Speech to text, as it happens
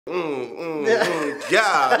Yeah,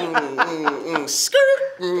 skirt,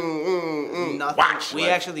 Nothing. watch. We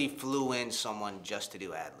like, actually flew in someone just to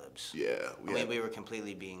do ad-libs. Yeah. We were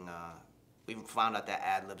completely being, we found out that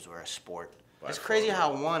ad-libs were a sport. By It's crazy far.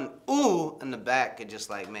 how one ooh in the back could just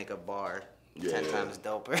like make a bar 10 Yeah. times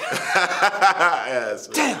doper. Yes.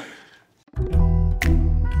 Damn.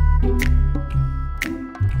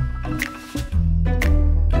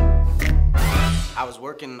 I was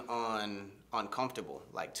working on Uncomfortable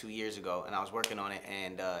like 2 years ago, and I was working on it,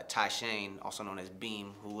 and Ty Shane, also known as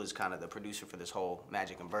Beam, who was kind of the producer for this whole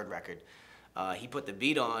Magic and Bird record, he put the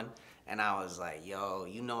beat on, and I was like, yo,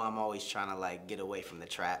 you know I'm always trying to like get away from the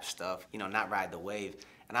trap stuff, you know, not ride the wave.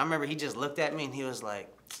 And I remember he just looked at me and he was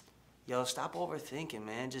like, yo, stop overthinking,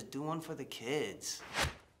 man, just do one for the kids.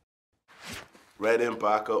 Red and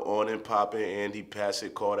Baca, on and poppin', Andy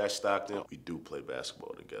Passett, call that Stockton. We do play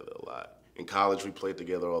basketball together a lot. In college, we played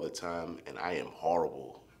together all the time, and I am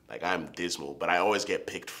horrible. Like, I'm dismal, but I always get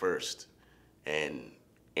picked first. And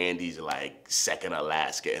Andy's like second or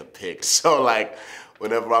last getting picked. So like,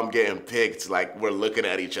 whenever I'm getting picked, like we're looking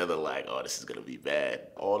at each other like, oh, this is gonna be bad.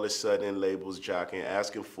 All of a sudden, labels jocking,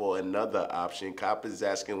 asking for another option. Cop is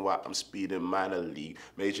asking why I'm speeding minor league.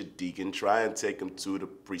 Major Deacon, try and take him to the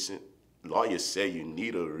precinct. Lawyers say you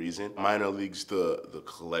need a reason. Minor league's the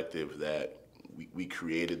collective that we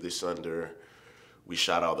created this under. We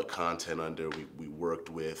shot all the content under, we worked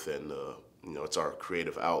with, and you know, it's our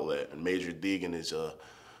creative outlet. And Major Deacon is a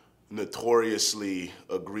notoriously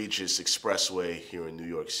egregious expressway here in New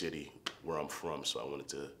York City, where I'm from, so I wanted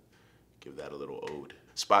to give that a little ode.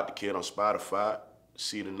 Spot the Kid on Spotify,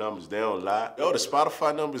 see the numbers, they don't lie. Yo, the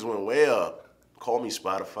Spotify numbers went way up. Call me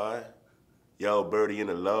Spotify. Yo, Birdie in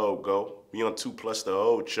the logo. Me on 2+ the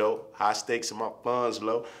old show. High stakes in my funds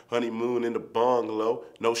low. Honeymoon in the bungalow.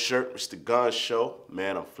 No shirt, Mr. Gun show.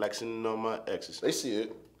 Man, I'm flexing on my exes. They see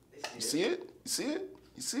it. You see it? You see it?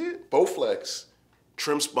 You see it? Bowflex.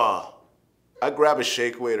 Trim spa. I grab a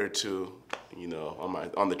shake weight or two. You know,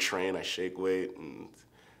 on the train, I shake weight, and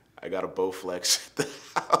I got a Bowflex at the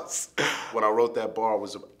house. When I wrote that bar,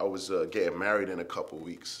 I was getting married in a couple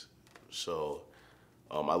weeks. So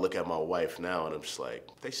I look at my wife now, and I'm just like,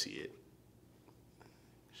 they see it.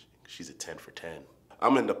 She's a 10 for 10.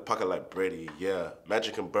 I'm in the pocket like Brady, yeah.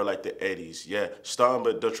 Magic and Bird like the 80s, yeah. Starting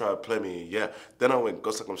but don't try to play me, yeah. Then I went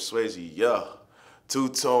ghost like I'm Swayze, yeah.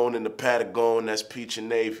 Two-tone in the Patagon, that's peach and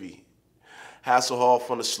navy. Hasselhoff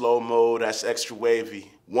on the slow mode, that's extra wavy.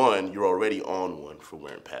 One, you're already on one for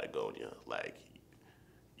wearing Patagonia. Like,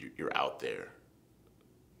 you're out there.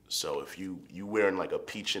 So if you wearing like a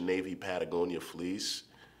peach and navy Patagonia fleece,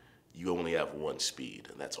 you only have one speed,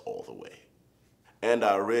 and that's all the way. And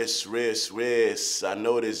I risk. I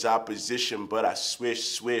know there's opposition, but I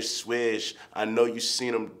swish. I know you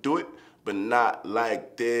seen them do it, but not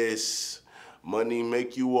like this. Money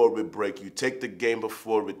make you or it break you. Take the game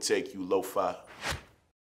before it take you, lo-fi.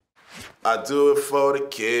 I do it for the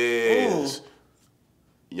kids. Ooh.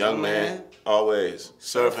 Young man, always.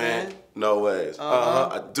 Surfing, no ways.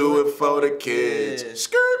 I do it for the kids.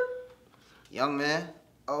 Skirt. Young man.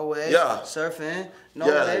 Always surfing, no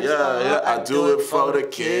waves. Yeah. I do it for the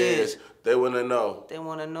kids. They wanna know. They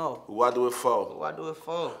wanna know. Who I do it for. Who I do it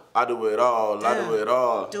for. I do it all. Damn. I do it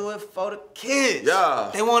all. Do it for the kids.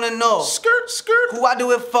 Yeah. They wanna know. Skirt. Who I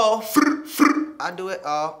do it for. I do it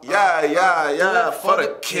all. Yeah. For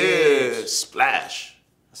the kids. Splash.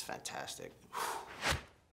 That's fantastic.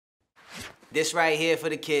 This right here for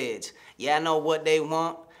the kids. Yeah, I know what they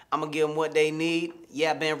want. I'ma give them what they need.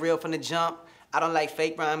 Yeah, I been real from the jump. I don't like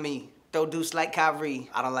fake round me. Throw deuce like Kyrie.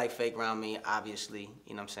 I don't like fake round me, obviously.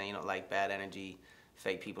 You know what I'm saying? You don't like bad energy,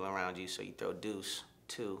 fake people around you, so you throw deuce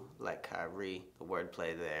too, like Kyrie. The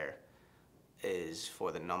wordplay there is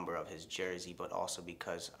for the number of his jersey, but also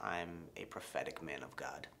because I'm a prophetic man of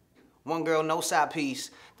God. One girl, no side piece.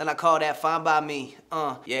 Then I call that fine by me.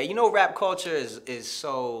 Yeah, you know, rap culture is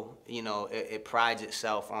so, you know, it prides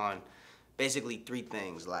itself on basically 3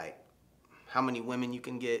 things, like how many women you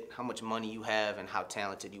can get, how much money you have, and how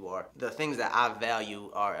talented you are. The things that I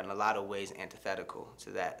value are in a lot of ways antithetical to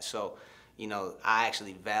that. So, you know, I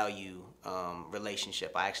actually value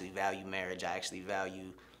relationship. I actually value marriage. I actually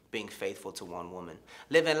value being faithful to one woman.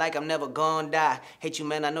 Living like I'm never gonna die. Hate you,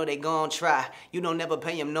 man, I know they gon' try. You don't never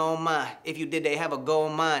pay them no mind. If you did, they have a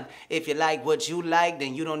gold mine. If you like what you like,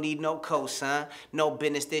 then you don't need no cosign. No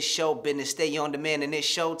business, this show business. Stay on demand and it's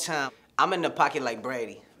showtime. I'm in the pocket like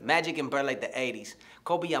Brady. Magic and Bird like the 80s.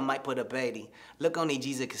 Kobe, I might put up 80. Look, only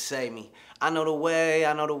Jesus can save me. I know the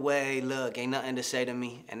way. Look, ain't nothing to say to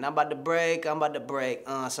me. And I'm about to break.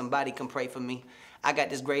 Somebody come pray for me. I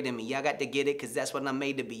got this great in me. Y'all got to get it, cause that's what I'm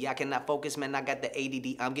made to be. Y'all cannot focus, man. I got the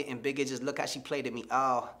ADD. I'm getting bigger. Just look how she played at me.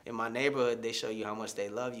 Oh, in my neighborhood, they show you how much they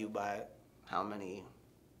love you by how many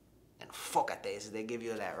and fuck at this. They give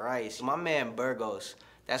you that rice. My man Burgos,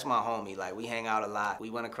 that's my homie. Like, we hang out a lot.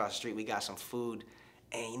 We went across the street. We got some food.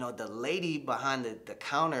 And, you know, the lady behind the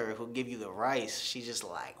counter who give you the rice, she just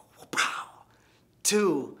like, pow,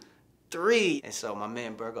 2, 3. And so my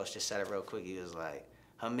man Burgos just said it real quick. He was like,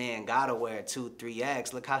 her man gotta wear 2,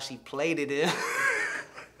 3X. Look how she plated it.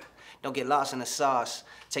 Don't get lost in the sauce.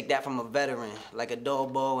 Take that from a veteran, like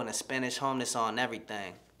adobo and a Spanish home that's on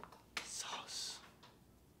everything. Sauce.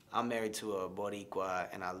 I'm married to a Boricua,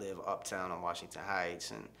 and I live uptown on Washington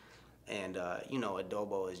Heights, and you know,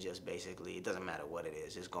 adobo is just basically, it doesn't matter what it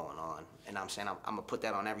is, it's going on. And I'm saying I'm gonna put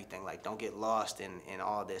that on everything. Like, don't get lost in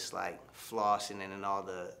all this like flossing and in all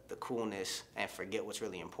the coolness and forget what's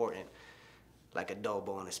really important. Like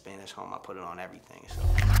adobo in a Spanish home, I put it on everything.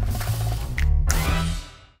 So.